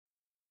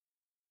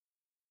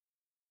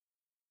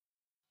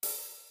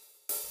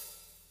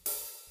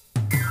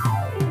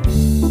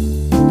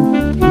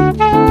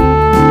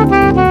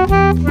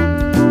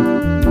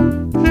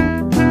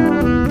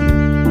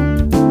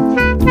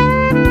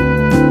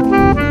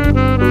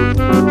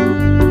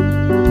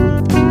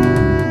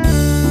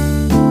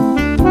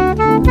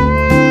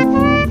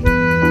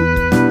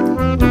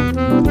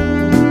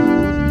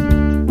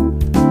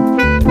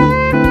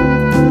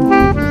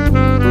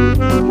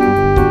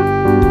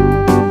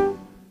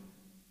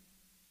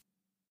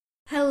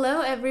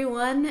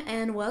everyone,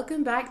 and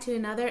welcome back to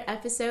another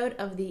episode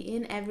of the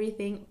In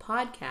Everything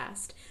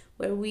podcast,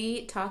 where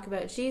we talk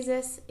about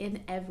Jesus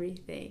in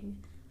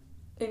everything.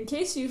 In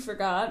case you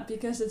forgot,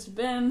 because it's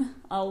been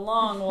a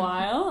long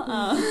while,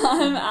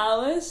 I'm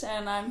Alice,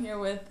 and I'm here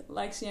with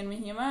Lexi and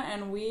Mahima,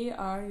 and we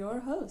are your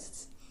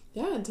hosts.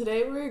 Yeah, and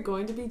today we're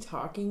going to be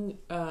talking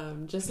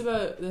just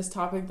about this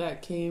topic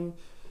that came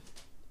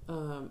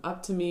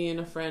up to me and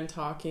a friend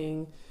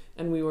talking,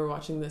 and we were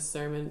watching this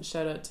sermon.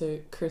 Shout out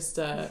to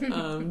Krista.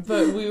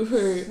 But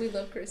we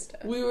love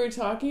Krista. We were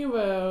talking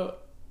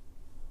about,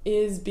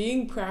 is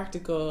being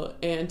practical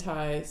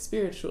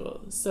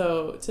anti-spiritual?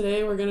 So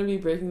today we're going to be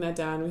breaking that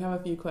down. We have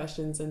a few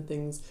questions and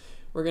things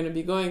we're going to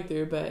be going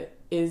through, but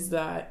is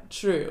that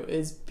true?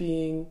 Is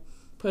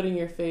putting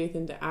your faith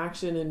into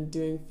action and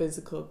doing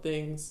physical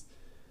things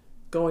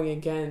going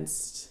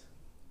against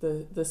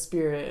the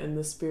spirit and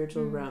the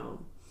spiritual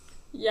realm?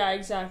 Yeah,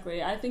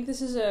 exactly. I think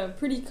this is a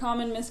pretty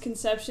common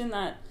misconception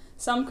that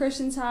some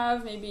Christians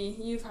have. Maybe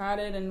you've had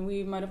it, and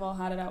we might have all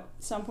had it at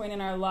some point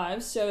in our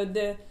lives. So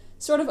the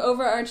sort of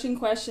overarching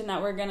question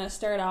that we're going to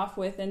start off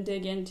with and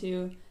dig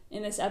into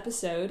in this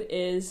episode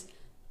is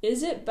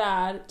it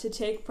bad to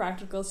take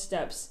practical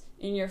steps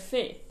in your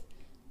faith?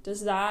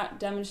 Does that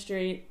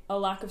demonstrate a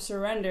lack of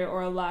surrender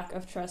or a lack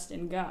of trust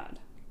in God?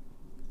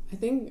 I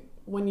think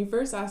when you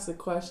first ask the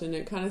question,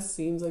 it kind of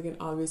seems like an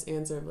obvious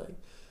answer of like,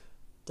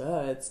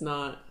 duh, it's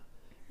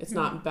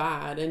not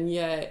bad. And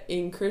yet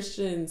in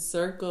Christian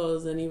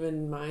circles and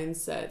even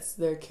mindsets,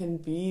 there can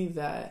be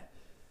that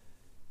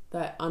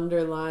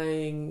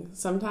underlying,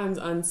 sometimes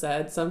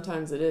unsaid,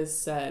 sometimes it is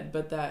said,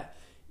 but that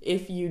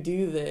if you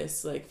do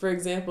this, like for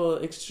example,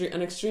 an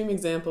extreme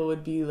example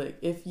would be like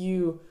if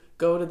you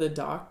go to the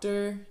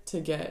doctor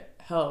to get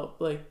help,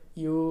 like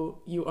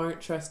you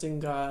aren't trusting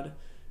God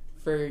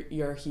for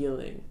your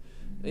healing.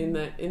 In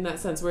that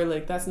sense, where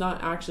like that's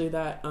not actually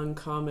that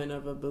uncommon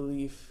of a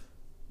belief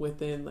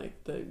within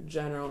like the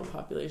general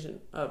population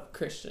of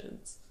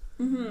Christians.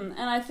 And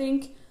I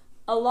think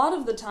a lot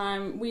of the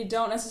time we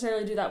don't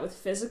necessarily do that with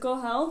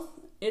physical health.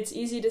 It's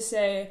easy to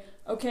say,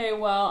 okay,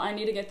 well, I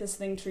need to get this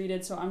thing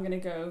treated, so I'm going to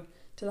go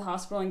to the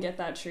hospital and get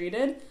that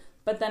treated.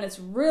 But then it's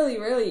really,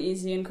 really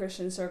easy in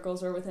Christian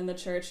circles or within the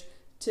church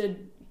to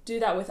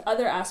do that with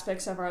other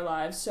aspects of our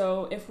lives.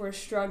 So if we're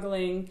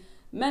struggling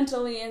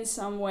mentally in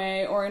some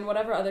way or in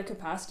whatever other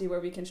capacity where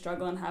we can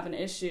struggle and have an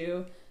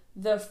issue,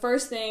 the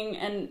first thing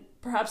and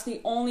perhaps the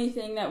only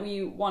thing that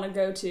we want to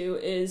go to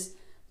is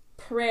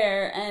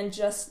prayer and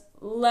just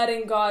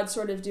letting God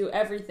sort of do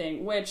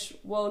everything, which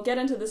we'll get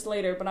into this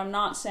later, but I'm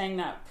not saying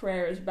that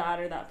prayer is bad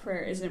or that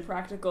prayer isn't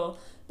practical,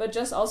 but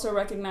just also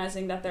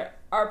recognizing that there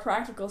are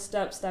practical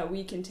steps that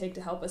we can take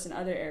to help us in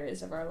other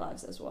areas of our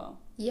lives as well.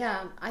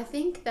 Yeah, I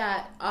think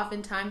that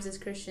oftentimes as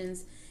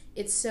Christians,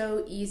 it's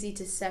so easy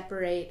to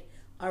separate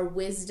our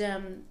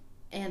wisdom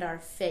and our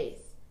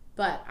faith.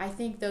 But I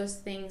think those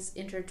things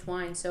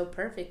intertwine so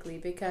perfectly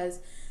because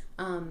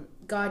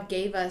God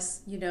gave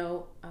us,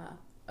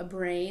 a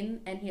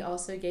brain, and he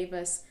also gave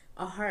us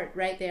a heart,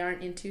 right? They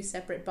aren't in two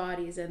separate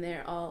bodies, and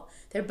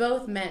they're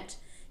both meant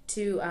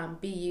to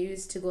be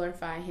used to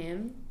glorify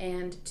him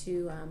and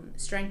to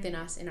strengthen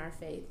us in our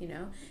faith,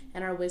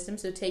 and our wisdom.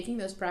 So taking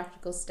those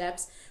practical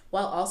steps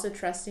while also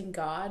trusting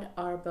God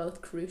are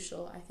both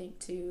crucial, I think,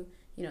 to,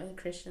 the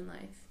Christian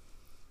life.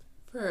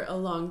 For a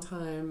long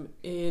time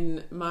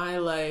in my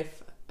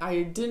life,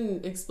 I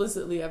didn't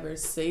explicitly ever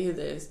say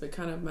this, but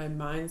kind of my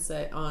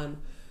mindset on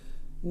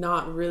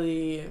not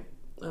really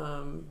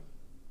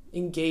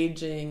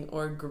engaging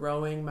or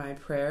growing my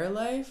prayer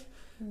life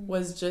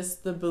was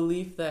just the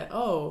belief that,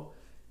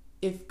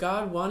 if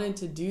God wanted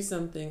to do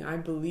something, I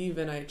believe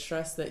and I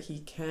trust that he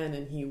can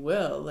and he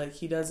will. Like,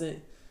 he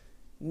doesn't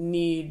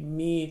need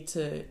me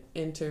to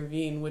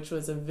intervene, which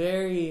was a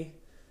very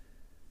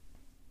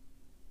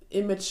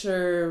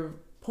immature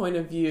point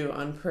of view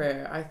on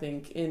prayer, I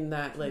think, in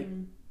that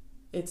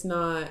it's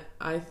not,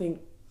 I think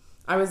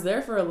I was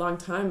there for a long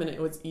time and it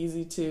was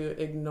easy to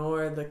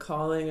ignore the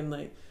calling and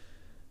like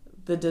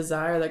the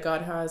desire that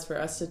God has for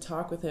us to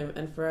talk with him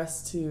and for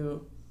us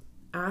to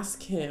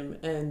ask him,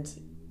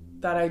 and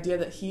that idea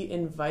that he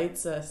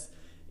invites us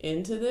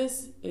into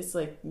this. It's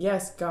like,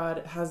 yes,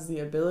 God has the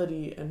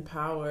ability and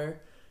power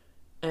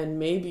and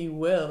maybe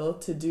will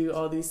to do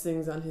all these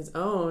things on his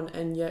own,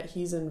 and yet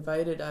he's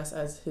invited us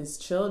as his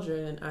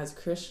children and as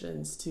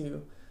Christians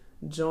to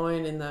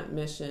join in that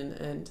mission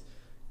and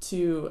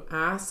to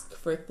ask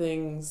for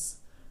things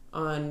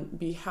on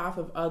behalf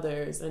of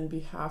others and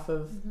behalf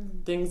of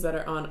things that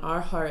are on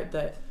our heart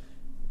that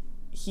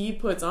he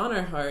puts on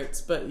our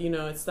hearts. But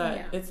it's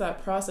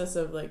that process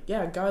of like,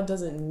 God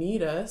doesn't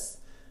need us,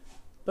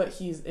 but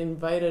he's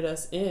invited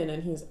us in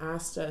and he's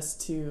asked us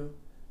to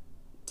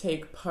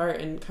take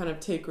part and kind of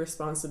take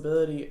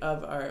responsibility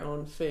of our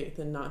own faith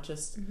and not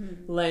just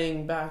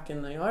laying back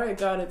and like, all right,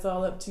 God, it's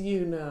all up to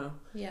you now.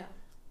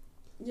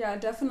 Yeah,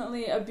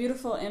 definitely a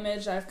beautiful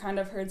image I've kind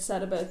of heard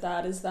said about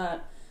that is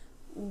that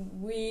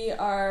we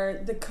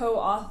are the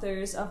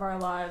co-authors of our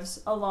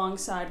lives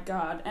alongside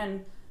God.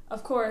 And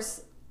of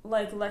course,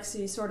 like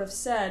Lexi sort of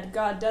said,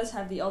 God does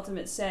have the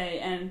ultimate say,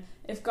 and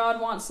if God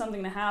wants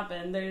something to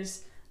happen,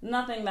 there's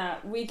nothing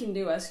that we can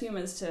do as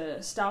humans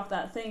to stop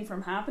that thing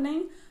from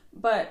happening.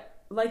 But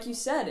like you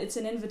said, it's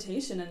an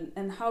invitation,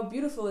 and how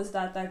beautiful is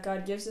that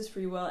God gives us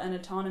free will and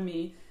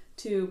autonomy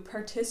to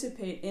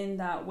participate in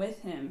that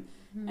with him.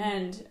 Mm-hmm.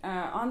 And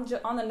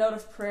on the note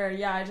of prayer,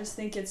 I just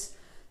think it's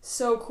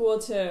so cool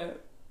to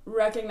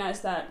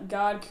recognize that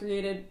God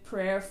created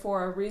prayer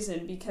for a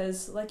reason,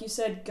 because like you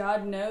said,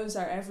 God knows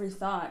our every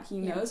thought. He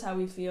knows how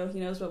we feel. He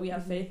knows what we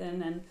have faith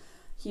in, and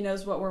he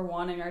knows what we're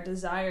wanting, our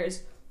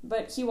desires.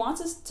 But he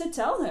wants us to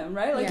tell him,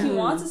 right? Like, he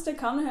wants us to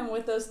come to him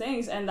with those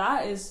things, and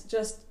that is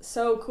just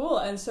so cool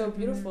and so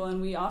beautiful,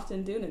 and we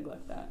often do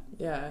neglect that.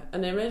 Yeah,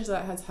 an image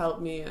that has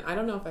helped me, and I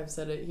don't know if I've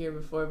said it here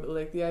before, but,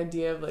 like, the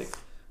idea of, like,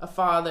 a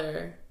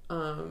father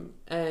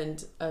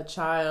and a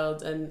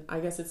child, and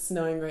I guess it's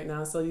snowing right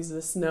now, so I'll use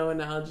the snow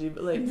analogy,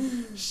 but, like,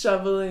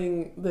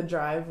 shoveling the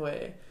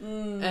driveway.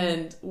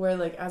 And where,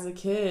 like, as a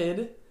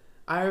kid,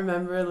 I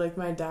remember, like,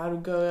 my dad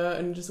would go out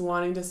and just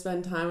wanting to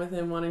spend time with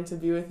him, wanting to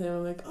be with him.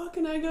 I'm like, oh,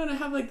 can I go? And I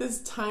have, like,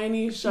 this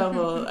tiny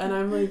shovel, and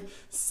I'm, like,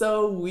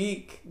 so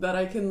weak that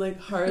I can, like,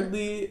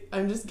 hardly,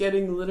 I'm just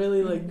getting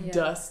literally, like,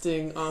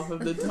 dusting off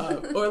of the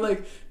top, or,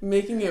 like,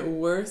 making it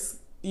worse,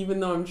 even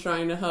though I'm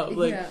trying to help.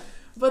 Like,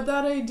 but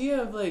that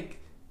idea of, like,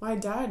 my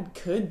dad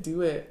could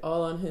do it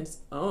all on his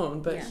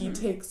own, but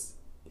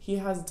he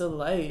has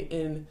delight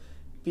in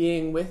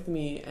being with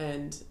me,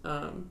 and,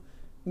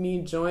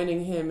 me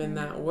joining him in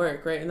that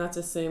work, right? And that's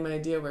the same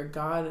idea where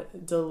God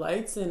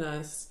delights in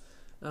us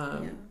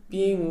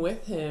being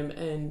with him,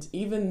 and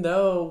even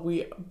though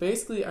we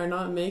basically are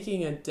not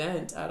making a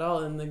dent at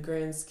all in the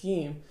grand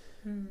scheme,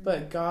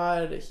 but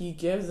God, he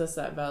gives us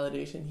that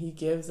validation. He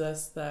gives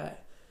us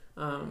that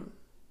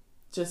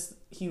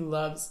he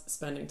loves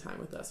spending time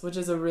with us, which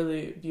is a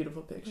really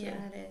beautiful picture.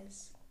 Yeah, it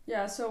is.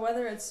 Yeah, so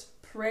whether it's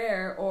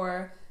prayer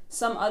or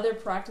some other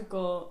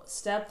practical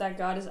step that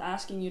God is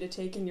asking you to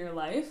take in your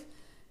life,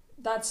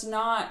 that's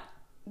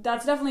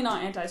definitely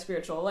not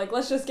anti-spiritual. Like,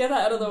 let's just get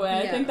that out of the way.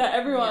 I think that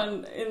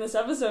everyone in this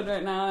episode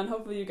right now, and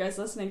hopefully you guys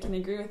listening can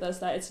agree with us,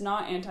 that it's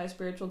not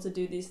anti-spiritual to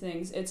do these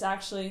things. It's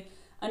actually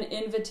an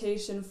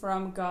invitation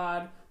from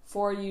God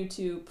for you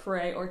to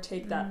pray or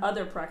take that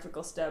other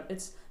practical step.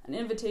 It's an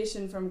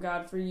invitation from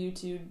God for you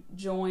to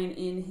join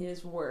in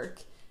his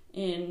work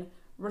in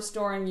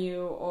restoring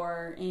you,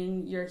 or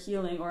in your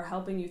healing, or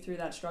helping you through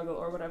that struggle,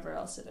 or whatever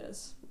else it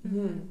is.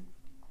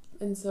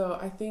 And so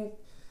I think,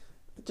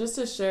 just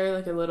to share,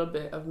 like, a little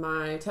bit of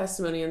my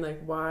testimony and,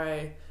 like,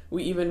 why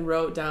we even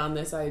wrote down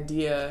this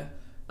idea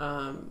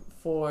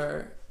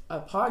for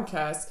a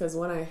podcast, because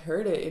when I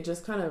heard it, it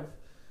just kind of,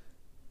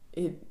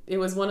 it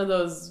was one of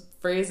those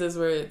phrases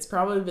where it's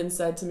probably been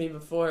said to me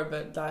before,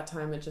 but that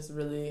time it just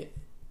really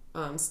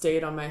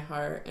stayed on my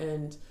heart.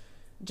 And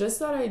just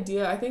that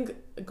idea, I think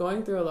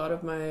going through a lot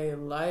of my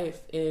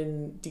life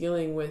in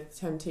dealing with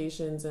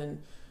temptations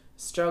and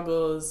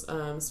struggles,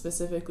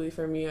 specifically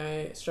for me,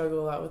 I struggle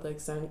a lot with, like,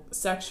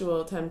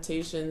 sexual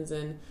temptations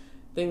and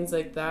things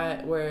like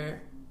that,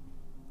 where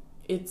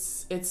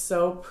it's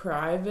so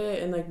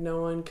private, and, like,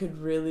 no one could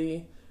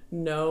really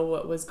know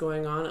what was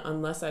going on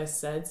unless I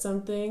said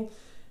something.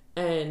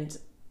 And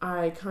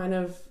I kind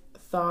of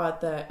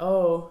thought that,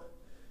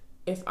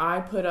 if I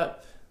put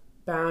up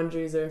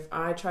boundaries, or if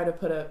I try to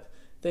put up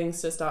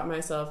things to stop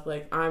myself,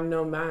 like, I'm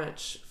no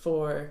match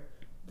for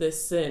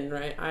this sin,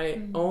 right?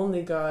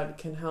 Only God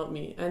can help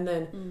me. And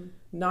then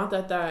not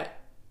that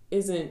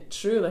isn't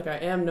true, like, I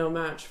am no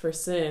match for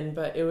sin,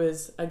 but it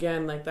was,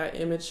 again, like, that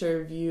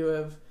immature view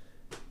of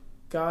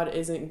God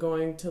isn't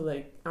going to,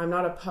 like, I'm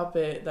not a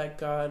puppet that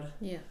God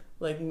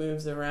like,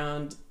 moves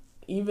around,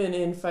 even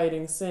in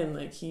fighting sin.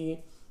 Like,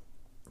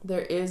 there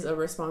is a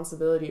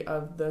responsibility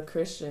of the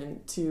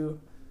Christian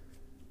to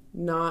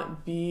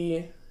not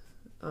be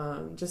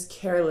just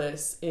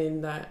careless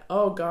in that,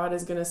 God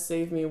is gonna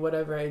save me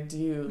whatever I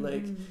do.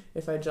 Like,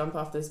 if I jump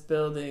off this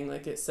building,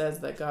 like, it says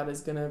that God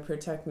is gonna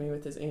protect me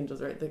with his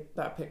angels, right?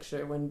 That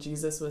picture when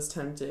Jesus was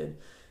tempted.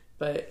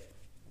 But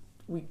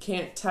we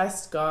can't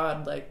test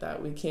God like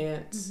that. We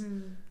can't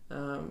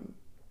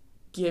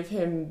give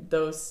him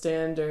those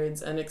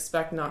standards and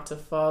expect not to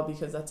fall,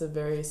 because that's a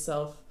very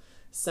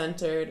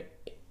self-centered,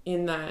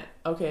 in that,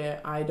 okay,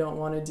 I don't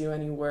want to do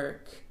any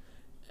work,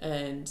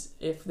 and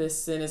if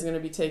this sin is going to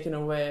be taken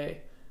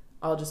away,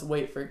 I'll just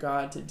wait for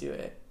God to do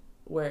it.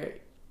 Where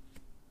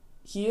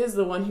he is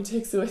the one who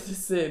takes away the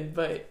sin,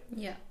 but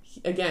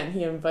again,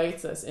 he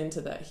invites us into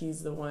that.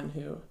 He's the one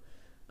who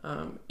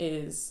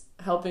is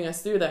helping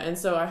us through that. And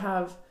so I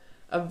have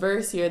a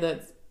verse here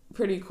that's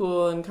pretty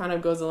cool and kind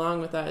of goes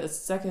along with that.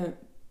 It's 2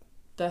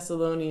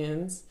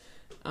 Thessalonians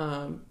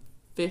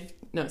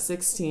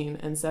 16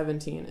 and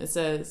 17. It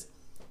says,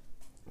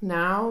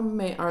 "Now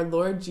may our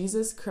Lord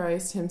Jesus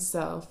Christ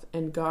himself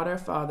and God our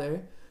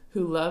Father,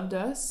 who loved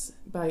us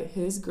by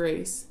his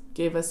grace,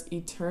 gave us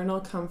eternal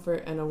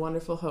comfort and a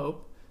wonderful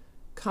hope,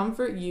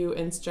 comfort you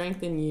and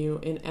strengthen you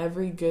in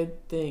every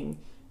good thing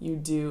you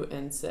do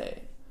and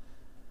say."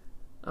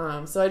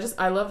 So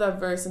I love that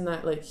verse, in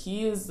that like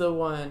he is the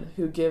one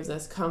who gives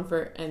us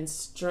comfort and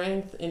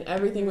strength in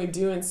everything we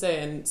do and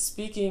say, and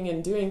speaking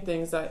and doing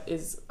things that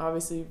is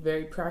obviously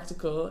very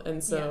practical,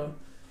 and so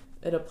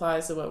it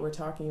applies to what we're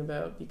talking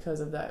about because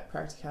of that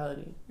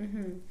practicality.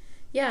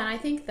 Yeah, and I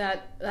think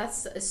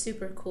that's a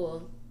super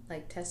cool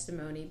like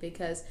testimony,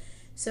 because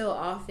so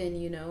often,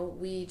 you know,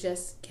 we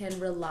just can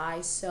rely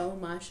so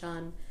much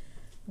on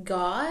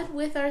God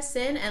with our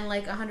sin, and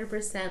like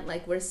 100%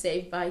 like we're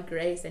saved by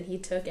grace and he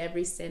took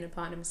every sin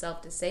upon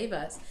himself to save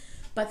us.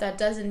 But that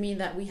doesn't mean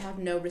that we have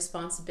no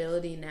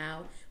responsibility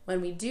now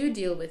when we do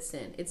deal with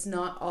sin. It's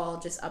not all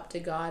just up to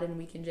God and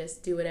we can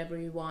just do whatever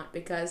we want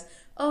because,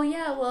 oh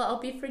yeah, well, I'll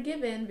be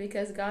forgiven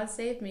because God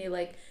saved me.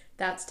 Like,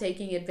 that's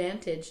taking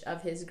advantage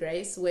of his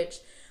grace, which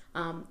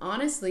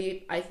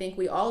honestly, I think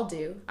we all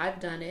do.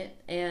 I've done it,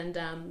 and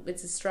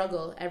it's a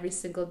struggle every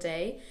single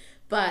day.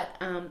 But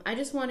I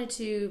just wanted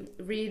to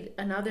read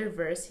another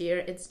verse here.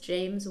 It's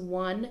James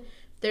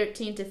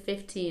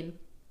 1:13-15.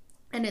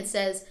 And it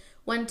says,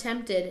 "When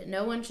tempted,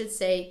 no one should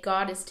say,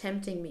 'God is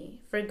tempting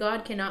me,' for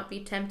God cannot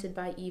be tempted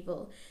by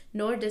evil,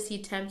 nor does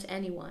he tempt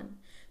anyone.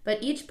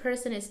 But each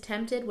person is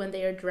tempted when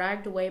they are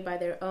dragged away by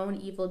their own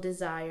evil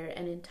desire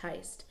and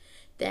enticed.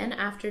 Then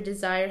after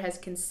desire has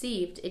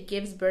conceived, it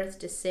gives birth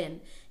to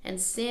sin,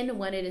 and sin,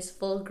 when it is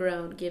full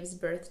grown, gives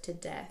birth to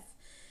death."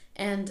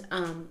 And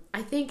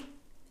I think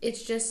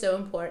it's just so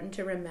important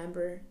to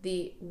remember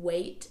the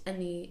weight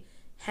and the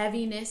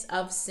heaviness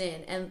of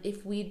sin. And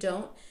if we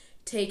don't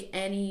take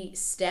any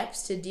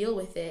steps to deal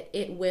with it,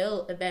 it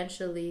will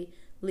eventually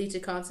lead to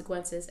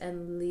consequences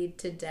and lead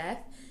to death.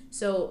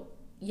 So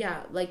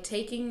yeah, like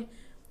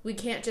we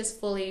can't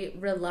just fully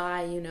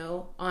rely, you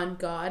know, on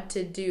God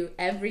to do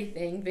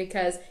everything,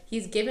 because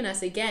he's given us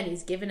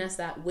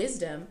that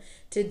wisdom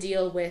to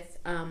deal with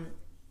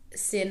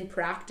sin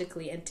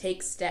practically and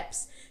take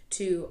steps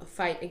to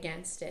fight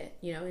against it,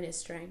 you know, in his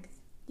strength.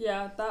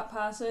 Yeah, that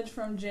passage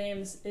from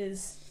James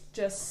is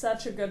just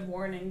such a good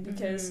warning,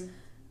 because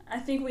I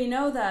think we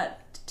know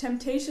that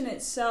temptation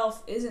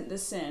itself isn't the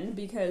sin,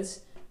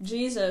 because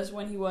Jesus,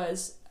 when he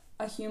was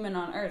a human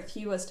on earth,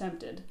 he was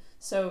tempted.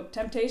 So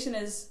temptation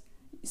is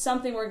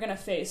something we're going to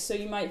face. So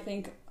you might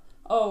think,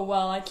 oh,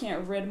 well, I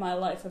can't rid my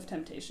life of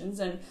temptations.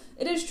 And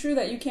it is true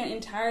that you can't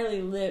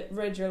entirely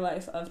rid your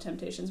life of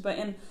temptations, but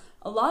in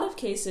a lot of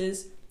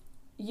cases,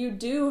 you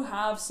do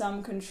have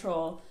some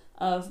control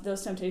of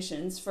those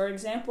temptations. For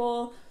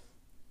example,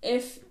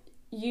 if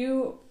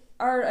you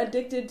are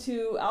addicted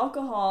to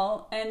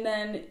alcohol and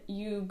then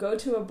you go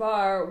to a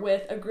bar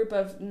with a group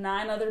of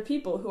 9 other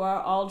people who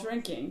are all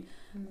drinking,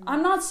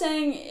 I'm not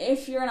saying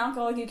if you're an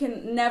alcoholic you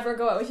can never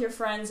go out with your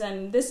friends,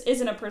 and this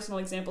isn't a personal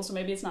example, so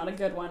maybe it's not a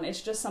good one.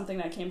 It's just something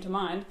that came to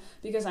mind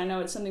because I know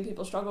it's something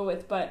people struggle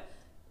with, but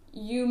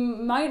you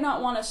might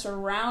not want to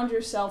surround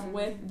yourself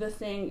with the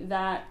thing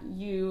that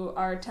you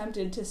are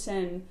tempted to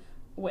sin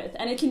with.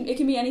 And it can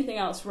be anything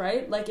else,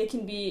 right? Like it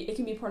can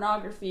be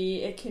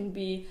pornography, it can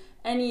be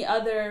any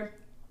other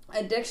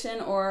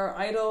addiction or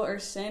idol or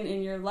sin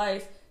in your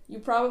life. You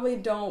probably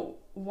don't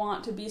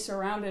want to be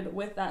surrounded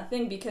with that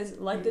thing because,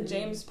 like the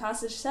James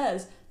passage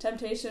says,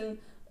 temptation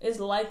is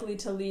likely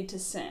to lead to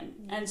sin,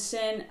 and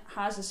sin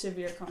has a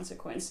severe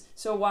consequence.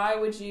 So why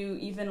would you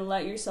even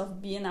let yourself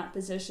be in that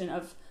position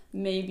of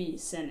maybe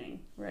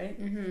sinning, right?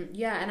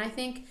 Yeah, and I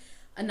think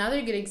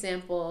another good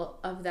example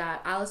of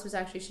that, Alice was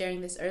actually sharing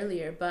this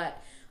earlier,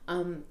 but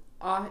an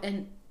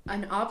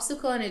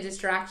obstacle and a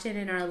distraction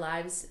in our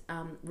lives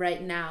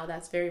right now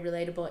that's very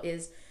relatable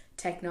is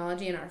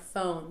technology and our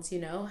phones. You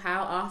know,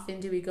 how often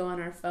do we go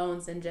on our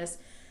phones and just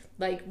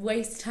like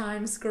waste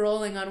time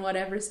scrolling on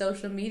whatever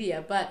social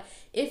media? But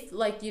if,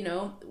 like, you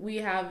know, we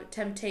have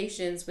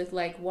temptations with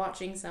like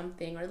watching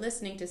something or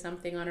listening to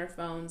something on our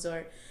phones,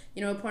 or,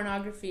 you know, a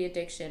pornography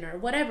addiction or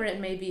whatever it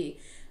may be,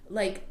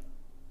 like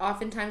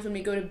oftentimes when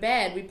we go to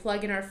bed we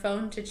plug in our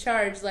phone to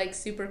charge like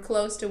super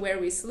close to where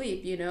we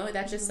sleep, you know.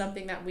 That's just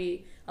something that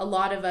a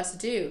lot of us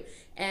do.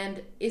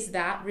 And is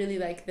that really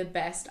like the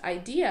best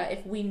idea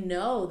if we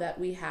know that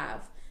we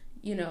have,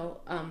 you know,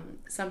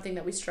 something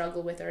that we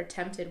struggle with or are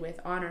tempted with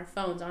on our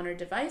phones, on our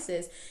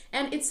devices?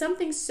 And it's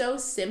something so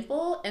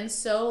simple and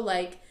so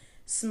like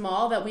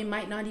small that we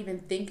might not even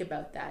think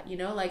about that, you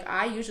know. Like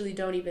I usually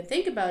don't even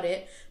think about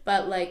it,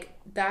 but like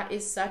that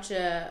is such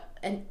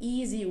an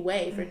easy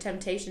way for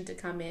temptation to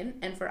come in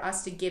and for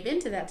us to give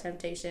into that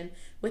temptation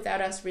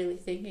without us really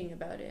thinking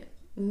about it.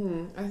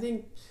 I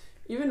think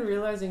even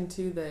realizing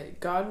too that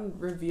God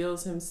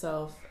reveals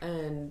himself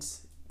and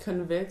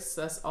convicts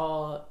us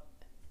all.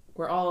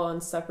 We're all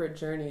on separate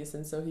journeys,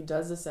 and so he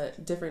does this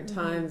at different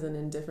times and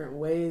in different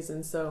ways.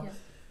 And so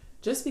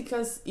just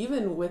because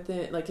even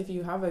within, like if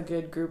you have a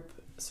good group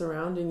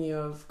surrounding you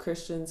of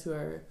Christians who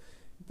are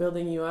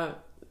building you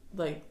up,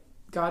 like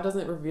God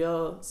doesn't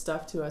reveal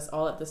stuff to us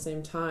all at the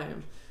same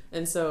time.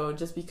 And so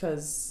just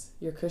because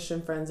your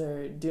Christian friends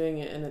are doing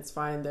it and it's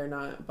fine, they're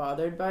not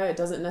bothered by it,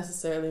 doesn't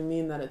necessarily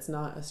mean that it's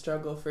not a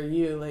struggle for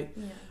you. Like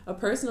a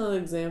personal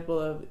example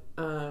of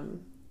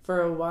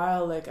for a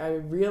while, like I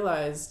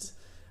realized,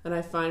 and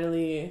I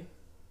finally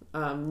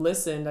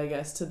listened, I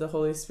guess, to the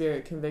Holy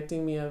Spirit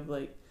convicting me of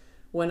like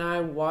when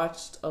I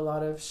watched a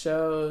lot of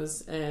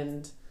shows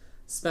and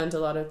spent a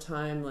lot of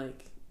time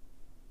like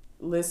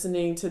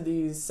listening to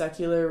these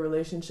secular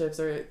relationships,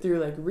 or through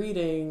like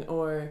reading,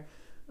 or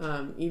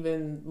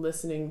even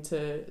listening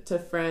to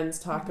friends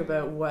talk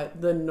about what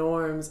the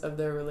norms of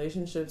their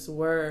relationships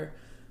were,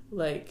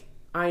 like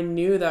I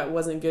knew that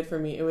wasn't good for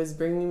me. It was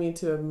bringing me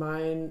to a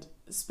mind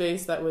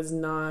space that was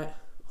not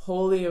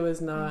holy. It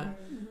was not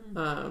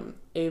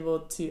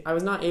I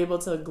was not able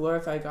to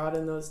glorify God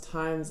in those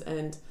times.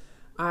 And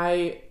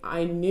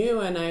I knew,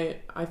 and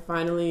I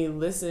finally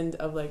listened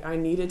of like I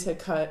needed to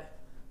cut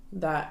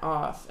that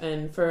off.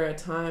 And for a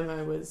time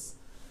I was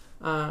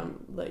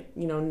like,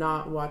 you know,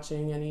 not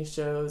watching any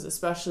shows,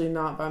 especially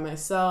not by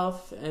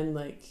myself. And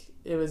like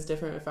it was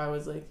different if I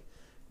was like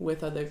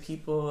with other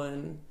people,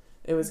 and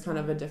it was kind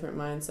of a different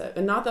mindset.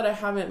 And not that I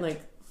haven't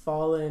like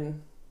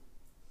fallen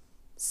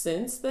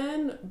since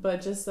then,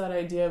 but just that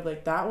idea of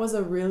like that was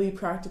a really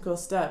practical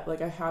step.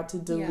 Like I had to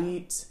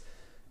delete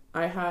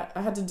I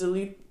had to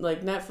delete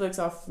like Netflix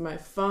off my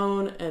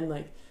phone, and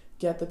like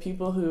get the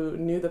people who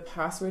knew the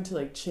password to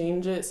like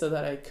change it so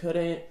that I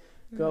couldn't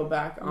go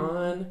back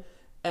on.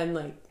 And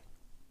like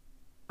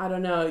I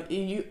don't know,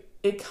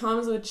 it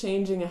comes with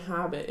changing a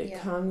habit. It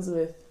comes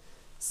with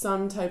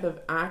some type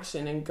of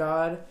action. And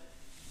God,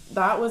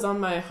 that was on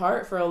my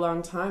heart for a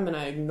long time, and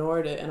I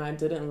ignored it and I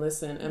didn't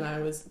listen. And I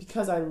was,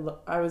 because I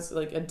was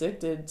like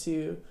addicted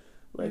to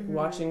like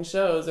watching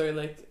shows, or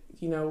like,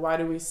 you know, why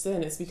do we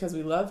sin? It's because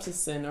we love to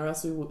sin, or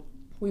else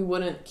we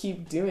wouldn't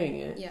keep doing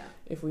it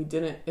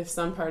if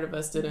some part of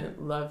us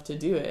didn't love to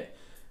do it.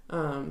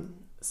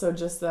 So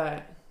just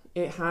that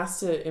it has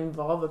to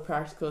involve a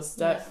practical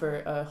step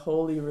for a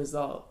holy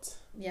result.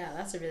 Yeah,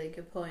 that's a really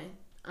good point.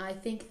 I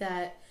think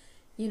that,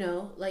 you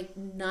know, like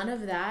none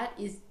of that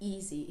is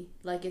easy.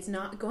 Like it's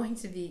not going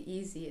to be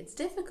easy. It's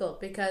difficult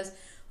because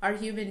our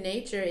human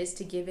nature is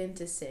to give in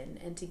to sin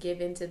and to give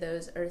in to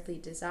those earthly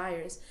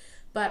desires.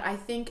 But I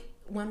think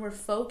when we're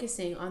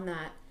focusing on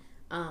that,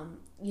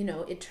 you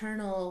know,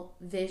 eternal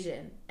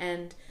vision,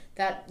 and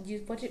that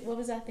what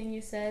was that thing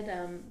you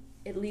said?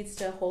 It leads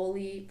to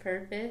holy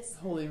purpose.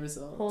 Holy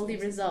result. Holy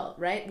result,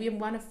 right? We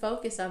want to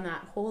focus on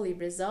that holy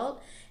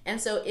result. And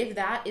so if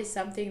that is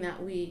something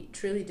that we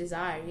truly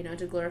desire, you know,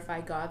 to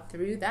glorify God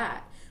through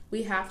that,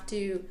 we have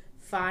to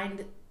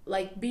find,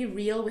 like, be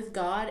real with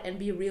God and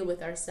be real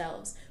with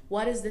ourselves.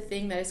 What is the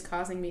thing that is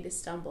causing me to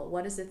stumble?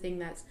 What is the thing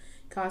that's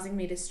causing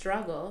me to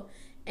struggle?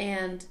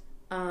 And,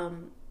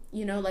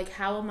 you know, like,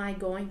 how am I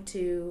going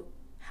to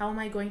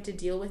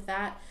deal with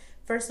that?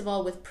 First of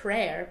all, with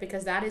prayer,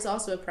 because that is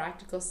also a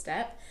practical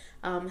step.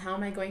 How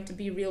am I going to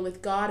be real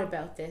with God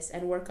about this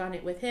and work on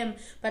it with Him?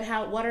 But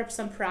what are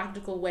some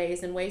practical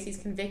ways and ways He's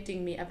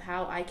convicting me of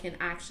how I can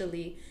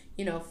actually,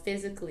 you know,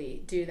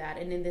 physically do that,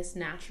 and in this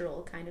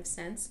natural kind of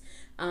sense,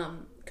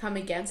 come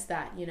against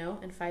that, you know,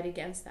 and fight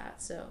against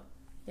that. So,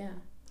 yeah.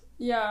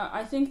 Yeah,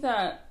 I think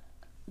that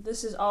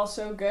this is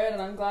also good,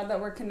 and I'm glad that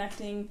we're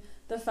connecting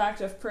the fact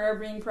of prayer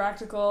being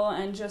practical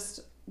and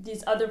just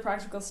these other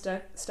practical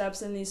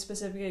steps in these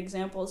specific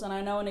examples. And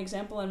I know an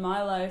example in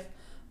my life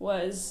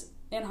was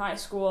in high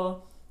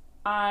school.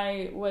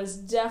 I was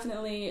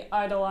definitely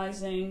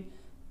idolizing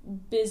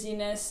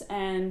busyness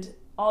and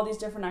all these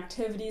different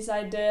activities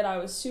I did. I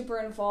was super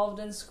involved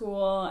in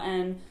school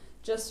and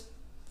just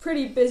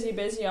pretty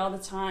busy all the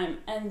time.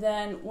 And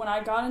then when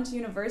I got into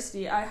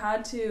university, I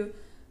had to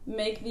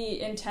make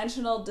the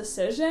intentional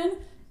decision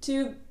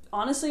to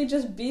honestly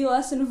just be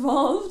less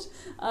involved,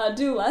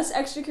 do less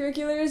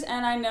extracurriculars.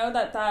 And I know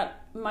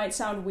that might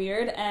sound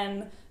weird,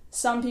 and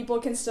some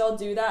people can still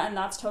do that, and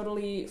that's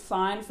totally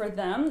fine for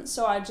them.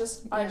 So I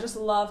just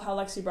love how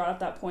Lexi brought up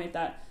that point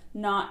that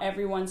not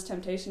everyone's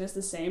temptation is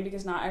the same,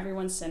 because not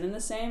everyone's sin is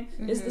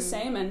the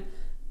same. And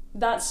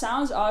that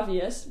sounds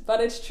obvious, but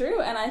it's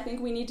true. And I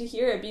think we need to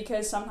hear it,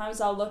 because sometimes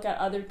I'll look at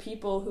other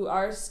people who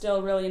are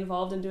still really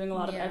involved in doing a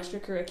lot of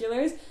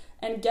extracurriculars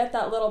and get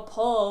that little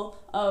pull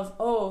of,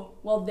 oh,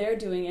 well, they're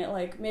doing it.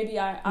 Like, maybe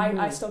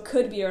I still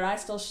could be, or I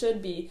still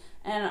should be.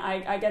 And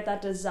I get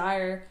that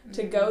desire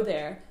to go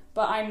there.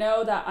 But I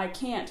know that I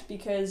can't,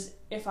 because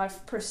if I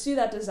pursue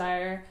that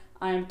desire,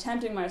 I am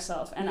tempting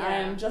myself. And I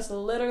am just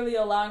literally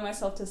allowing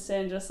myself to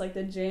sin, just like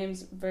the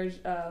James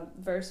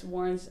verse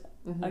warns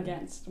us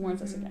against.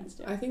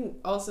 Yeah. I think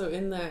also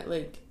in that,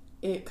 like,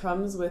 it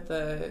comes with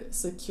a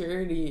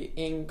security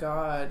in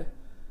God,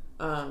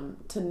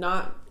 to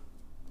not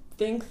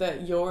think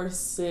that your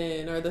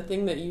sin, or the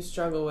thing that you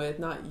struggle with,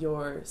 not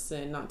your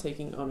sin, not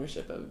taking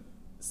ownership of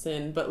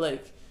sin, but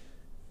like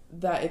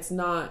that it's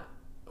not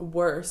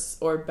worse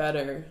or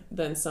better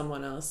than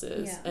someone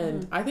else's.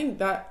 And I think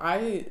that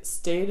I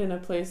stayed in a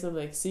place of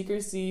like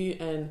secrecy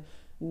and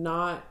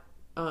not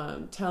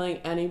telling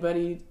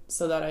anybody,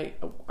 so that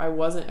I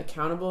wasn't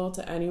accountable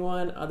to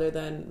anyone other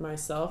than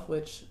myself,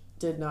 which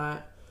did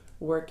not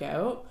work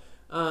out.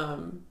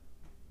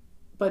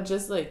 But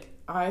just like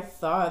I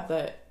thought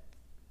that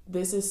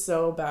this is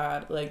so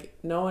bad, like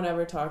no one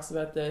ever talks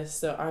about this,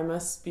 so I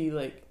must be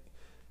like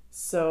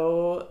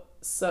so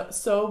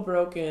so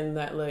broken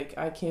that like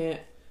I can't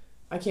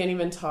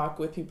even talk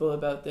with people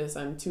about this.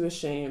 I'm too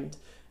ashamed.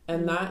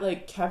 And that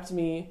like kept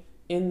me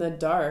in the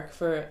dark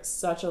for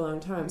such a long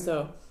time.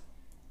 So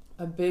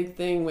a big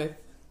thing with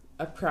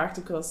a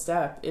practical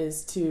step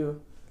is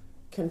to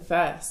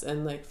confess,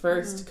 and like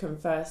first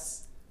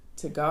confess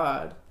to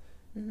God,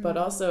 but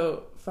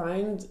also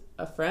find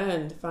a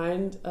friend,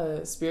 find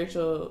a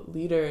spiritual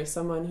leader,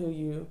 someone who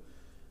you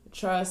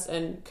trust,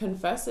 and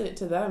confess it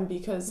to them,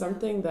 because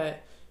something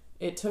that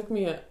it took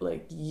me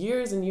like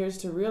years and years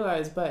to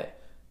realize, but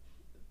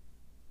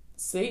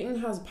Satan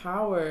has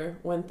power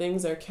when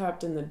things are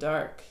kept in the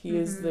dark. He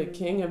is the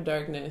king of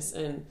darkness,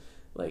 and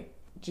like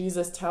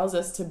Jesus tells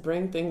us to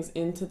bring things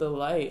into the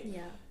light.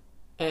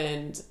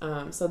 And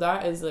so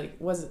that is like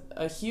was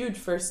a huge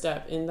first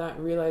step in that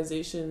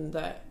realization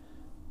that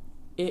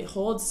it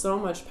holds so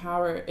much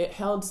power. It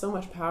held so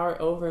much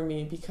power over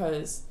me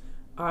because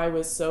I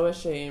was so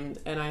ashamed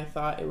and I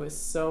thought it was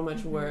so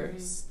much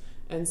worse.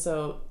 And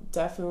so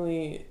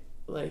definitely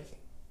like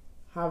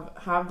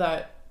have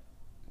that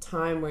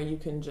time where you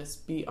can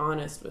just be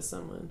honest with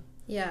someone.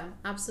 Yeah,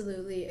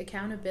 absolutely.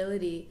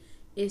 Accountability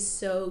is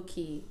so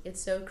key.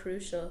 It's so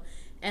crucial.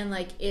 And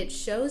like it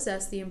shows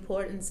us the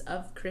importance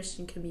of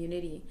Christian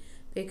community,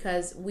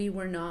 because we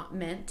were not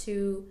meant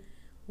to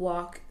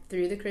walk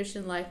through the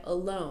Christian life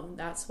alone.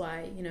 That's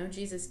why, you know,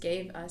 Jesus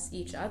gave us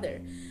each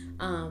other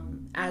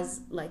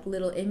as like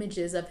little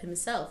images of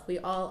himself. We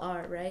all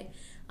are, right?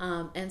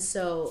 And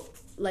so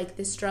like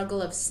the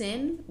struggle of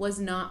sin was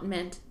not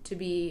meant to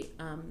be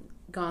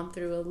gone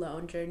through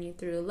alone, journeyed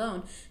through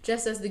alone,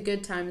 just as the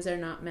good times are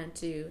not meant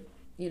to,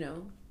 you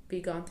know, be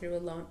gone through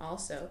alone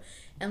also.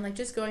 And like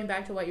just going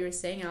back to what you were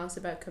saying, Alice,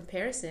 about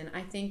comparison,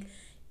 I think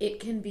it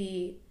can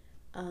be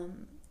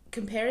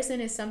comparison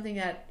is something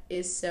that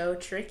is so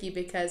tricky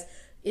because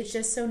it's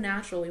just so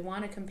natural. We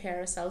want to compare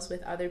ourselves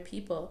with other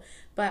people,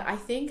 but I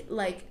think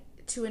like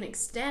to an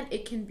extent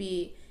it can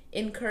be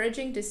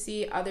encouraging to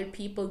see other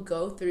people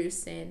go through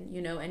sin,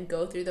 you know, and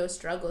go through those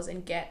struggles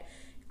and get,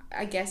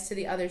 I guess, to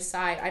the other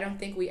side. I don't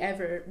think we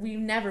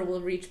never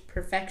will reach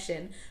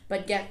perfection,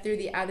 but get through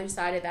the other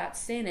side of that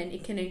sin, and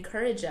it can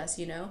encourage us,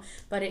 you know,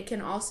 but it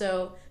can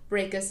also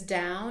break us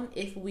down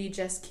if we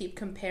just keep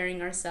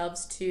comparing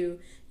ourselves to,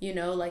 you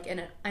know, like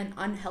an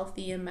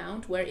unhealthy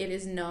amount where it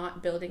is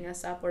not building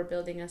us up or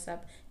building us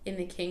up in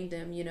the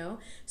kingdom, you know.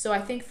 So I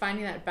think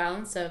finding that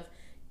balance of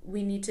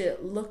we need to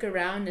look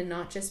around and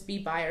not just be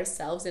by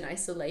ourselves in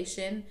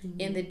isolation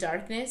in the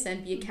darkness,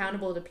 and be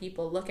accountable to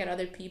people, look at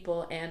other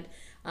people, and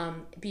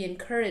be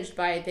encouraged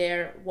by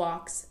their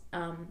walks,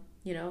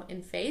 you know,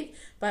 in faith,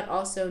 but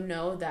also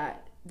know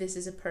that this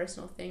is a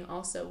personal thing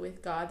also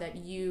with God that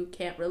you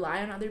can't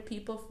rely on other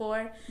people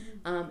for.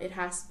 It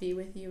has to be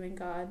with you and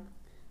God.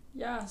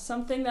 Yeah,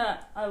 something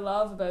that I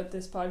love about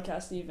this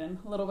podcast, even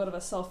a little bit of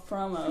a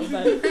self-promo,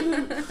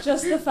 but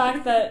just the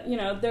fact that, you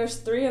know, there's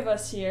 3 of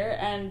us here,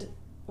 and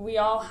we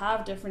all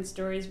have different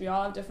stories, we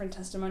all have different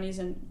testimonies,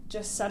 and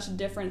just such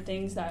different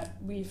things that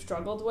we've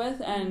struggled with.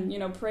 And, you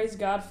know, praise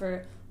God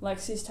for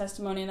Lexi's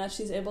testimony and that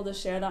she's able to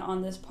share that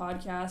on this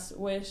podcast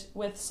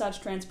with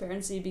such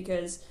transparency,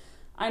 because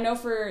I know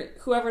for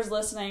whoever's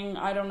listening,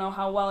 I don't know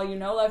how well you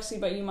know Lexi,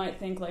 but you might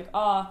think like,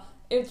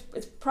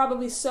 it's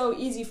probably so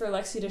easy for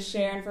Lexi to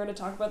share and for her to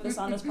talk about this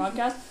on this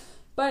podcast.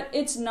 But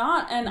it's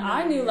not, and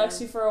I knew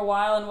Lexi for a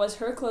while and was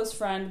her close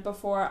friend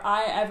before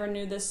I ever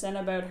knew this sin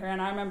about her,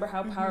 and I remember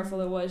how powerful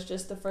it was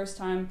just the first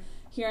time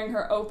hearing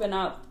her open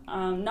up,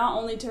 not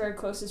only to her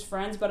closest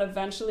friends, but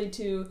eventually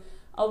to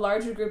a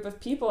larger group of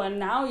people, and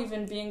now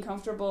even being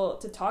comfortable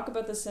to talk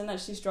about the sin that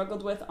she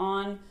struggled with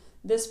on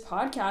this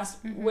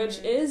podcast, which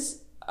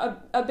is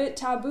a bit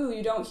taboo.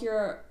 You don't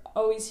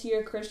always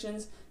hear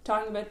Christians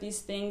talking about these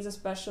things,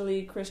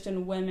 especially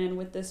Christian women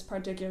with this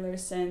particular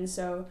sin.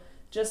 So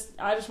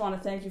I just want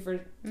to thank you for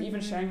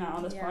even sharing that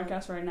on this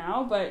podcast right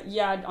now. But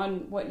yeah,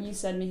 on what you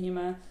said,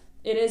 Mahima,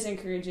 it is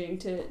encouraging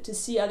to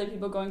see other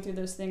people going through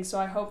those things. So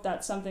I hope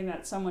that something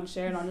that someone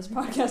shared on this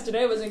podcast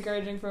today was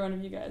encouraging for one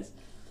of you guys.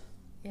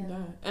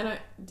 Yeah. And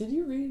did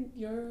you read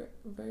your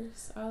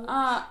verse, Alex?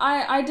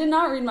 I did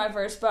not read my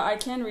verse, but I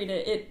can read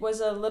it. It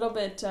was a little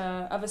bit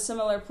of a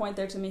similar point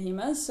there to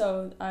Mahima's,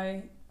 so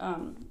I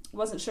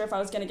wasn't sure if I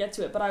was going to get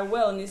to it, but I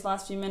will in these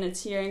last few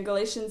minutes here. In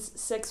Galatians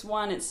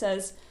 6:1, it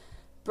says,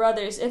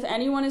 "Brothers, if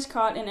anyone is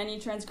caught in any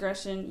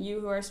transgression, you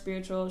who are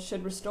spiritual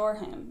should restore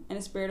him in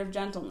a spirit of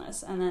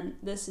gentleness." And then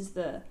this is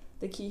the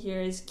key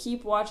here is,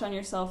 "Keep watch on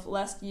yourself,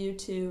 lest you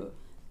too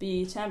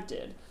be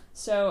tempted."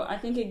 So I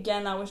think,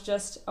 again, that was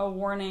just a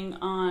warning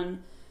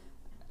on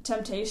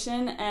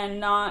temptation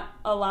and not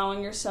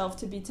allowing yourself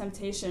to be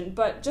temptation.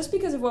 But just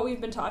because of what we've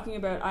been talking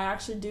about, I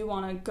actually do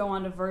want to go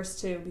on to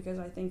verse 2, because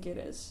I think it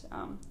is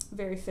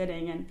very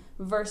fitting. And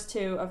verse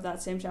 2 of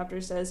that same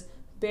chapter says,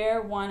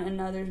 "Bear one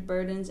another's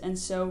burdens and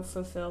so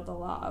fulfill the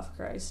law of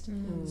Christ."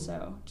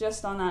 So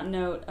just on that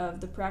note of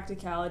the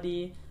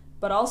practicality,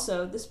 but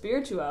also the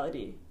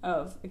spirituality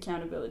of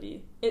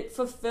accountability. It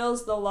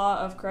fulfills the law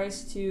of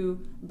Christ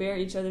to bear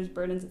each other's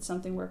burdens. It's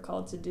something we're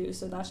called to do.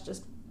 So that's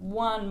just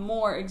one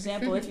more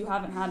example, if you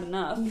haven't had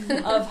enough,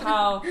 of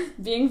how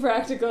being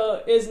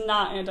practical is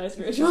not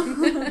anti-spiritual.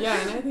 Yeah,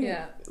 and I think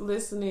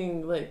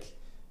listening, like,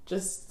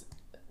 just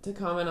to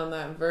comment on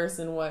that verse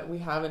and what we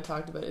haven't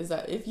talked about is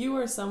that if you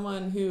are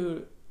someone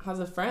who has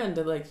a friend,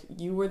 like,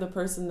 you were the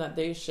person that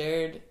they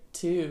shared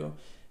to,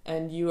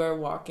 and you are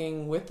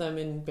walking with them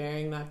in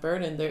bearing that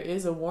burden, there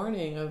is a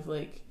warning of,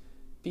 like,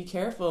 be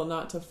careful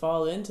not to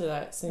fall into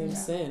that same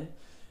sin.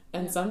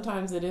 And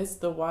sometimes it is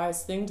the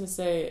wise thing to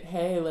say,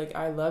 hey, like,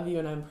 I love you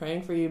and I'm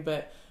praying for you,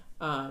 but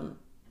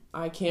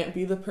I can't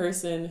be the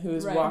person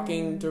who's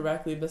walking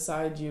directly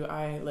beside you.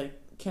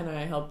 Can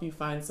I help you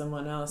find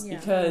someone else?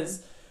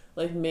 Because,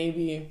 like,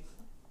 maybe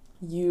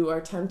you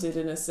are tempted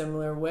in a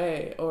similar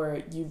way,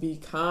 or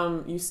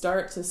you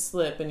start to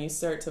slip and you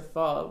start to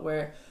fall,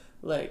 where,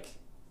 like,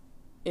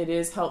 it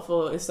is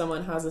helpful if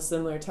someone has a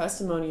similar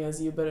testimony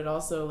as you, but it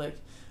also, like,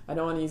 I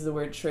don't want to use the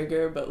word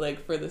trigger, but,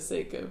 like, for the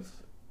sake of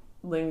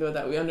lingo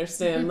that we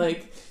understand,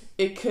 like,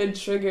 it could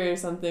trigger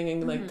something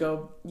and, like,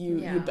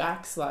 you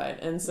backslide.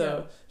 And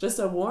so just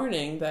a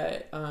warning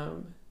that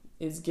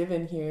is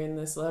given here in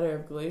this letter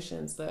of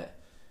Galatians, that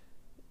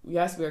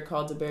yes, we are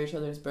called to bear each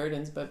other's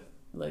burdens, but,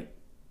 like,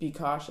 be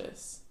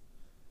cautious.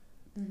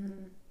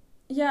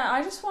 Yeah,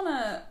 I just want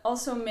to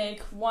also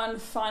make one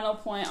final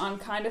point on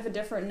kind of a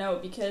different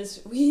note,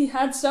 because we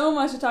had so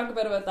much to talk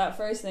about that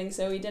first thing,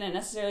 so we didn't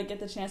necessarily get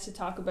the chance to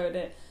talk about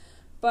it.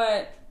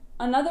 But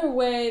another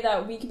way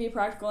that we can be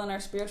practical in our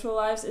spiritual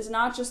lives is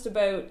not just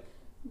about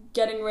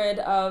getting rid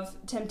of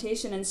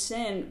temptation and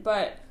sin,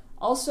 but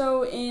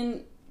also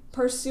in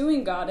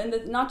pursuing God,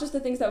 and not just the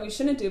things that we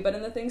shouldn't do, but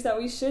in the things that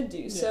we should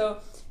do. So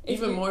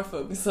even more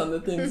focus on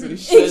the things we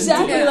should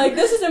exactly do. Like,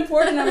 this is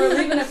important, and we're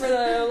leaving it for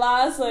the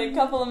last, like,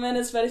 couple of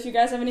minutes, but if you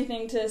guys have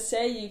anything to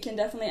say, you can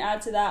definitely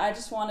add to that. I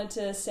just wanted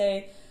to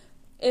say,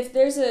 if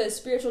there's a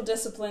spiritual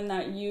discipline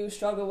that you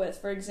struggle with,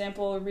 for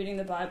example, reading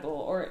the Bible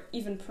or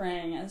even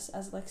praying, as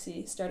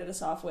Lexi started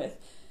us off with,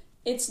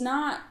 it's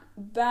not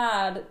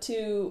bad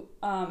to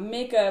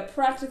make a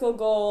practical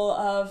goal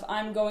of,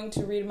 I'm going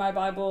to read my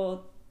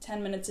Bible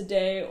 10 minutes a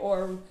day,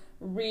 or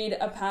read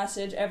a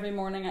passage every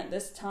morning at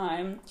this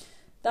time.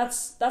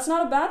 That's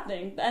not a bad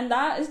thing, and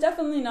that is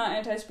definitely not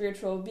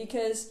anti-spiritual,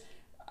 because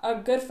a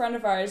good friend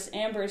of ours,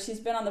 Amber, she's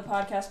been on the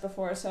podcast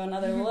before, so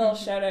another little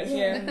shout out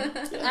here.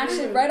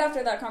 Actually, right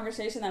after that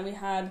conversation that we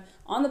had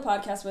on the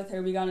podcast with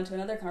her, we got into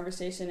another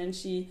conversation, and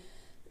she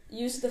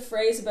used the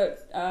phrase about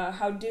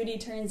how duty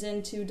turns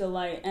into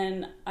delight,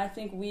 and I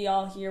think we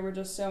all here were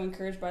just so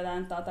encouraged by that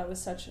and thought that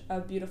was such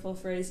a beautiful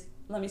phrase.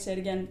 Let me say it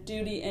again,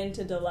 duty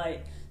into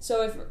delight.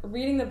 So if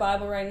reading the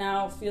Bible right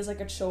now feels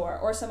like a chore,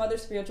 or some other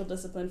spiritual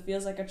discipline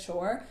feels like a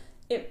chore,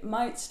 it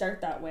might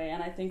start that way.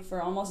 And I think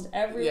for almost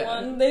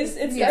everyone, it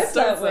starts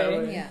that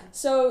way. Yeah.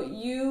 So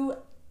you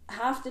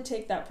have to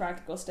take that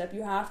practical step.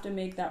 You have to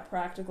make that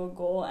practical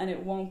goal, and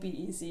it won't be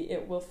easy.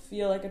 It will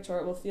feel like a chore.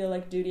 It will feel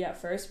like duty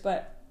at first,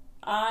 but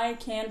I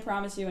can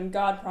promise you, and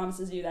God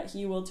promises you, that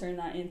He will turn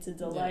that into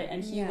delight,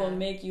 and He will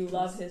make you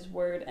love His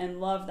word and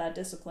love that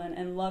discipline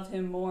and love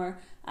Him more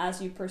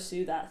as you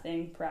pursue that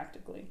thing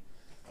practically.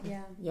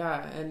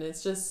 Yeah, and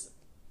it's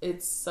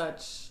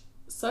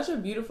such a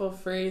beautiful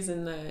phrase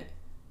in that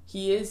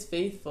He is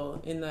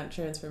faithful in that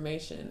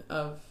transformation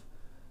of,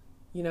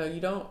 you know, you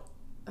don't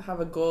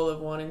have a goal of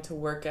wanting to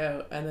work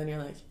out and then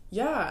you're like,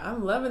 yeah,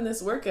 I'm loving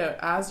this workout,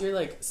 as you're,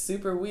 like,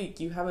 super weak.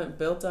 You haven't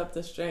built up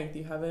the strength,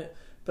 you haven't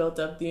built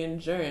up the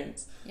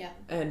endurance,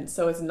 and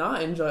so it's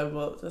not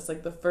enjoyable. It's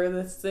like the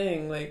furthest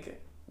thing,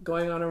 like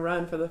going on a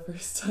run for the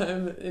first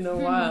time in a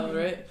while,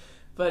 right?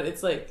 But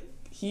it's like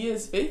He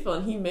is faithful,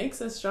 and He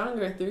makes us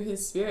stronger through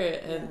His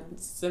Spirit, and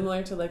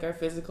similar to, like, our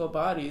physical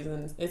bodies,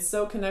 and it's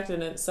so connected,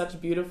 and it's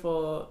such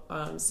beautiful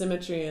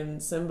symmetry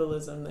and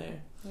symbolism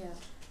there.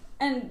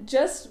 And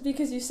just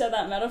because you said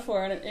that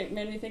metaphor, and it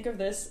made me think of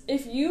this,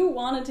 if you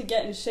wanted to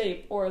get in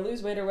shape or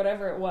lose weight or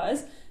whatever it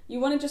was, you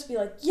wouldn't just be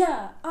like,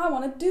 yeah, I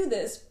want to do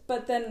this,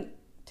 but then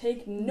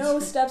take no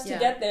steps to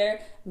get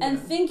there and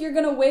think you're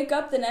going to wake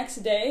up the next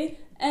day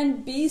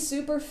and be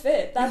super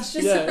fit. That's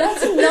just,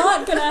 that's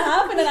not going to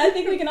happen. And I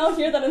think we can all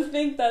hear that and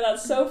think that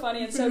that's so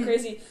funny and so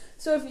crazy.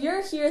 So if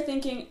you're here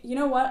thinking, you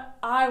know what,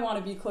 I want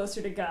to be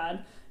closer to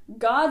God,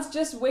 God's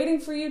just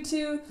waiting for you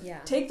to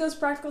take those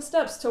practical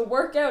steps, to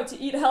work out, to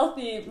eat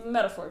healthy,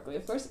 metaphorically,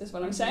 of course, is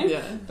what I'm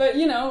saying. But,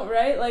 you know,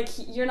 right? Like,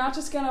 you're not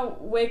just going to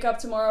wake up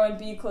tomorrow and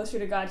be closer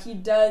to God. He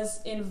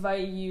does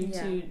invite you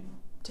to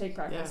take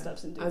practical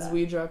steps and do that. As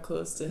we draw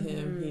close to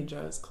Him, He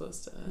draws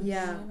close to us.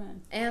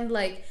 Amen. And,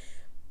 like,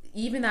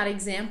 even that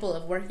example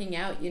of working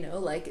out, you know,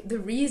 like, the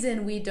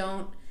reason we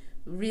don't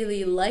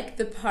really like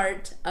the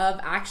part of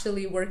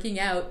actually working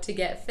out to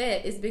get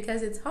fit is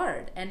because it's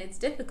hard and it's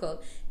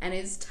difficult and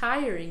it's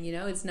tiring, you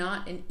know. It's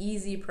not an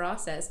easy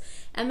process,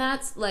 and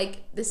that's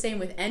like the same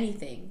with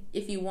anything.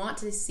 If you want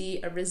to see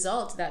a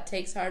result that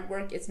takes hard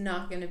work, it's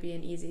not going to be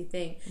an easy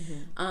thing.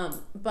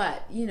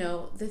 But, you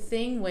know, the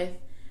thing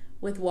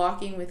with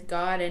walking with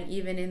God, and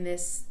even in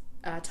this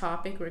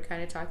topic we're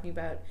kind of talking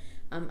about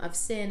of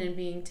sin and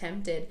being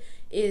tempted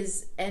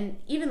is, and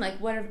even like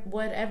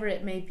whatever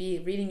it may be,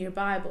 reading your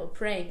Bible,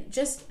 praying,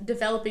 just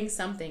developing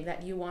something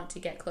that you want to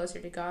get closer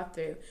to God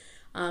through.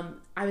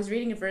 I was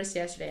reading a verse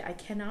yesterday. I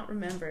cannot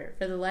remember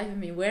for the life of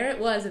me where it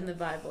was in the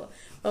Bible,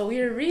 but we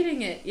were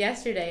reading it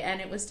yesterday, and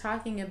it was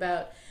talking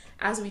about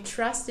as we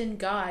trust in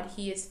God,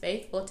 He is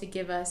faithful to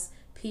give us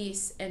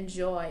peace and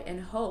joy and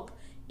hope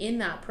in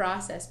that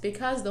process,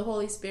 because the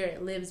Holy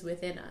Spirit lives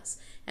within us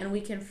and we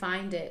can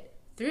find it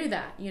through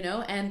that,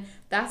 and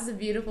that's the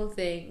beautiful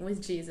thing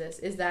with Jesus,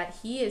 is that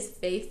He is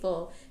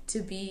faithful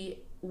to be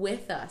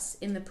with us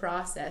in the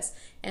process,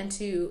 and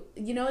to,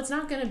 it's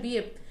not going to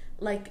be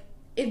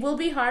it will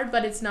be hard,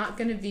 but it's not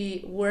going to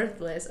be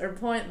worthless or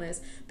pointless,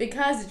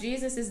 because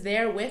Jesus is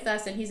there with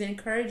us and He's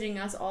encouraging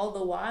us all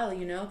the while.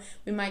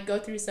 We might go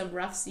through some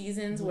rough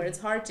seasons where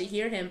it's hard to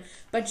hear Him,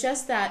 but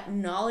just that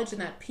knowledge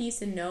and that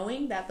peace and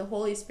knowing that the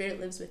Holy Spirit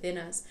lives within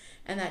us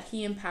and that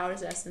He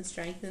empowers us and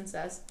strengthens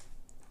us,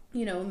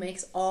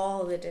 makes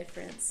all the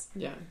difference.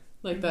 Yeah,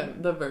 like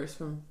the verse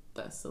from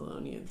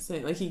Thessalonians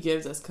saying, like, He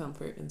gives us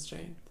comfort and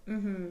strength.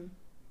 Mm-hmm.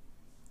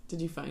 Did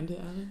you find it,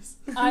 Alice?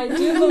 I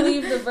do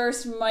believe the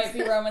verse might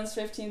be Romans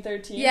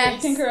 15:13. Yes,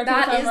 you can correct me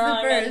if I'm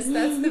wrong. That's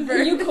the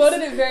verse. You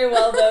quoted it very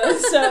well, though,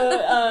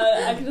 so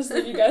I can just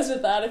leave you guys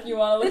with that if you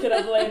want to look it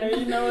up later.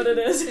 You know what it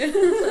is.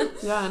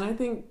 Yeah, and I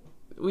think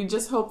we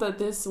just hope that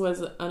this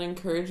was an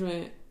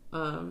encouragement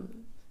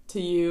to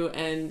you,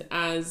 and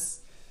as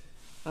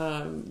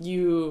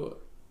you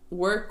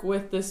work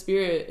with the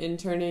Spirit in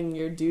turning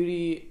your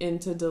duty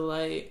into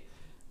delight,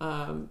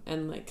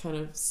 and like kind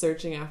of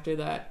searching after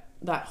that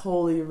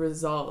holy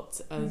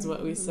result, as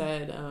what we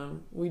said.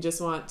 We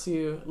just want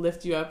to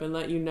lift you up and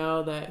let you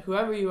know that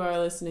whoever you are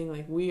listening,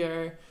 like, we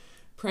are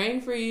praying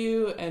for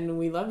you and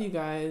we love you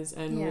guys,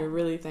 and we're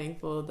really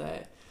thankful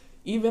that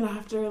even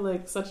after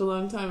like such a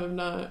long time of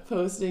not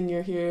posting,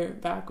 you're here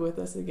back with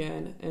us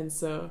again. And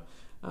so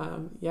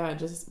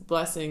just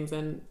blessings.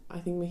 And I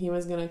think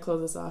Mahima's gonna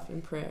close us off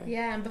in prayer.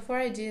 Yeah, and before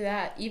I do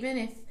that, even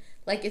if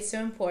like it's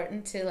so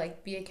important to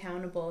like be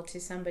accountable to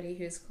somebody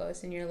who's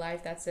close in your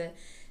life, that's a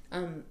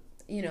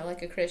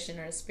like a Christian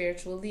or a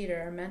spiritual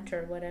leader or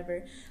mentor or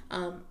whatever.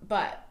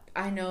 But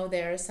I know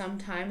there are some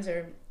times,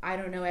 or I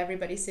don't know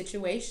everybody's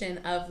situation,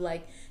 of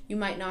like you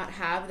might not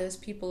have those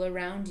people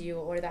around you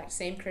or that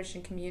same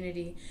Christian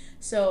community.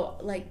 So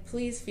like,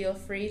 please feel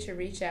free to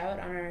reach out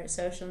on our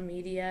social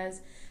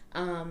medias,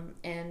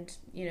 and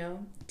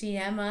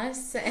DM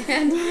us,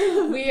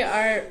 and we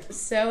are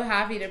so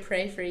happy to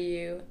pray for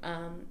you,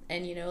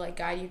 and like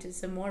guide you to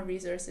some more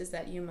resources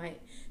that you might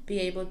be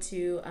able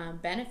to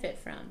benefit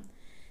from.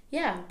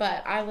 Yeah,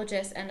 but I will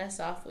just end us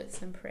off with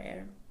some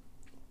prayer.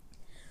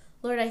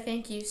 Lord, I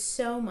thank you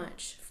so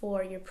much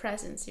for your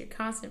presence, your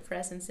constant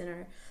presence in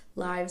our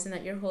lives, and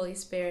that your Holy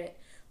Spirit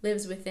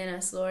lives within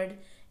us, Lord.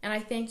 And I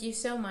thank you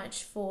so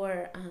much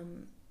for,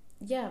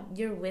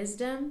 your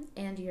wisdom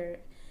and your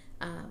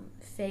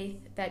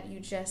faith that you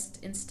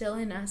just instill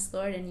in us,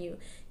 Lord, and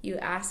you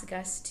ask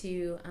us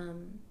to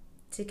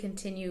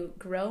continue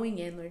growing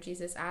in, Lord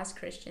Jesus, as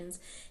Christians.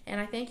 And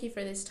I thank you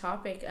for this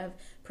topic of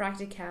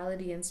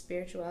practicality and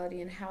spirituality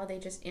and how they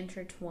just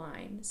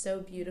intertwine so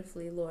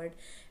beautifully, Lord,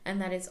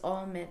 and that it's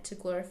all meant to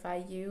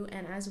glorify you.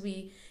 And as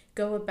we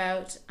go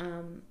about,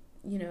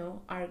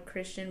 our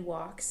Christian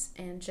walks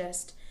and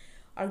just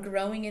are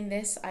growing in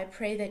this, I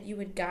pray that you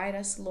would guide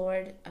us,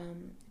 Lord,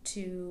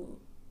 to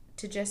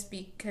just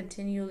be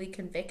continually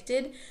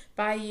convicted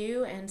by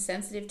you and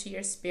sensitive to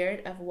your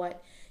Spirit of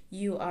what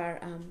you are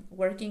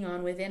working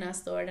on within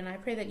us, Lord. And I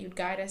pray that you'd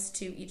guide us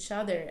to each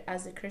other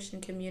as a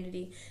Christian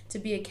community, to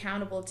be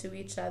accountable to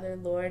each other,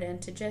 Lord,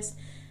 and to just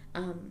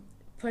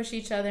push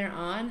each other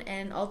on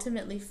and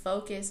ultimately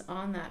focus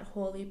on that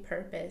holy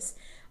purpose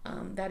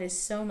that is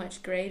so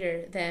much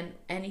greater than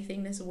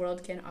anything this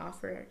world can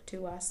offer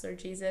to us, Lord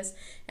Jesus.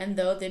 And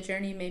though the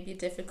journey may be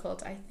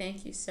difficult, I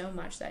thank you so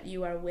much that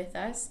you are with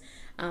us,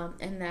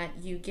 and that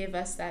you give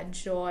us that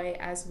joy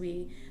as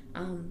we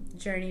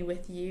journey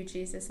with you,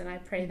 Jesus. And I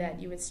pray that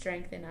you would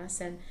strengthen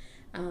us and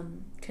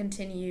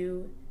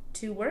continue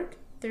to work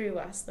through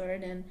us,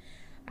 Lord. And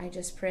I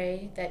just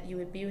pray that you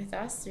would be with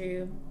us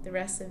through the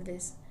rest of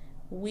this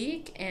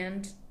week.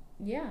 And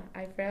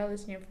I pray all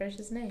this in your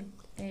precious name.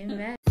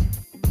 Amen.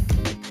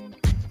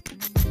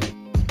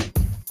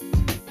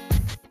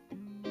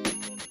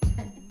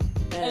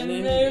 And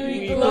may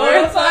we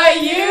glorify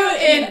you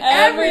in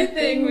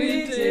everything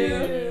we do.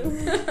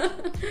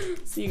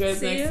 See you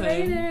guys next time.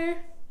 See you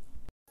later.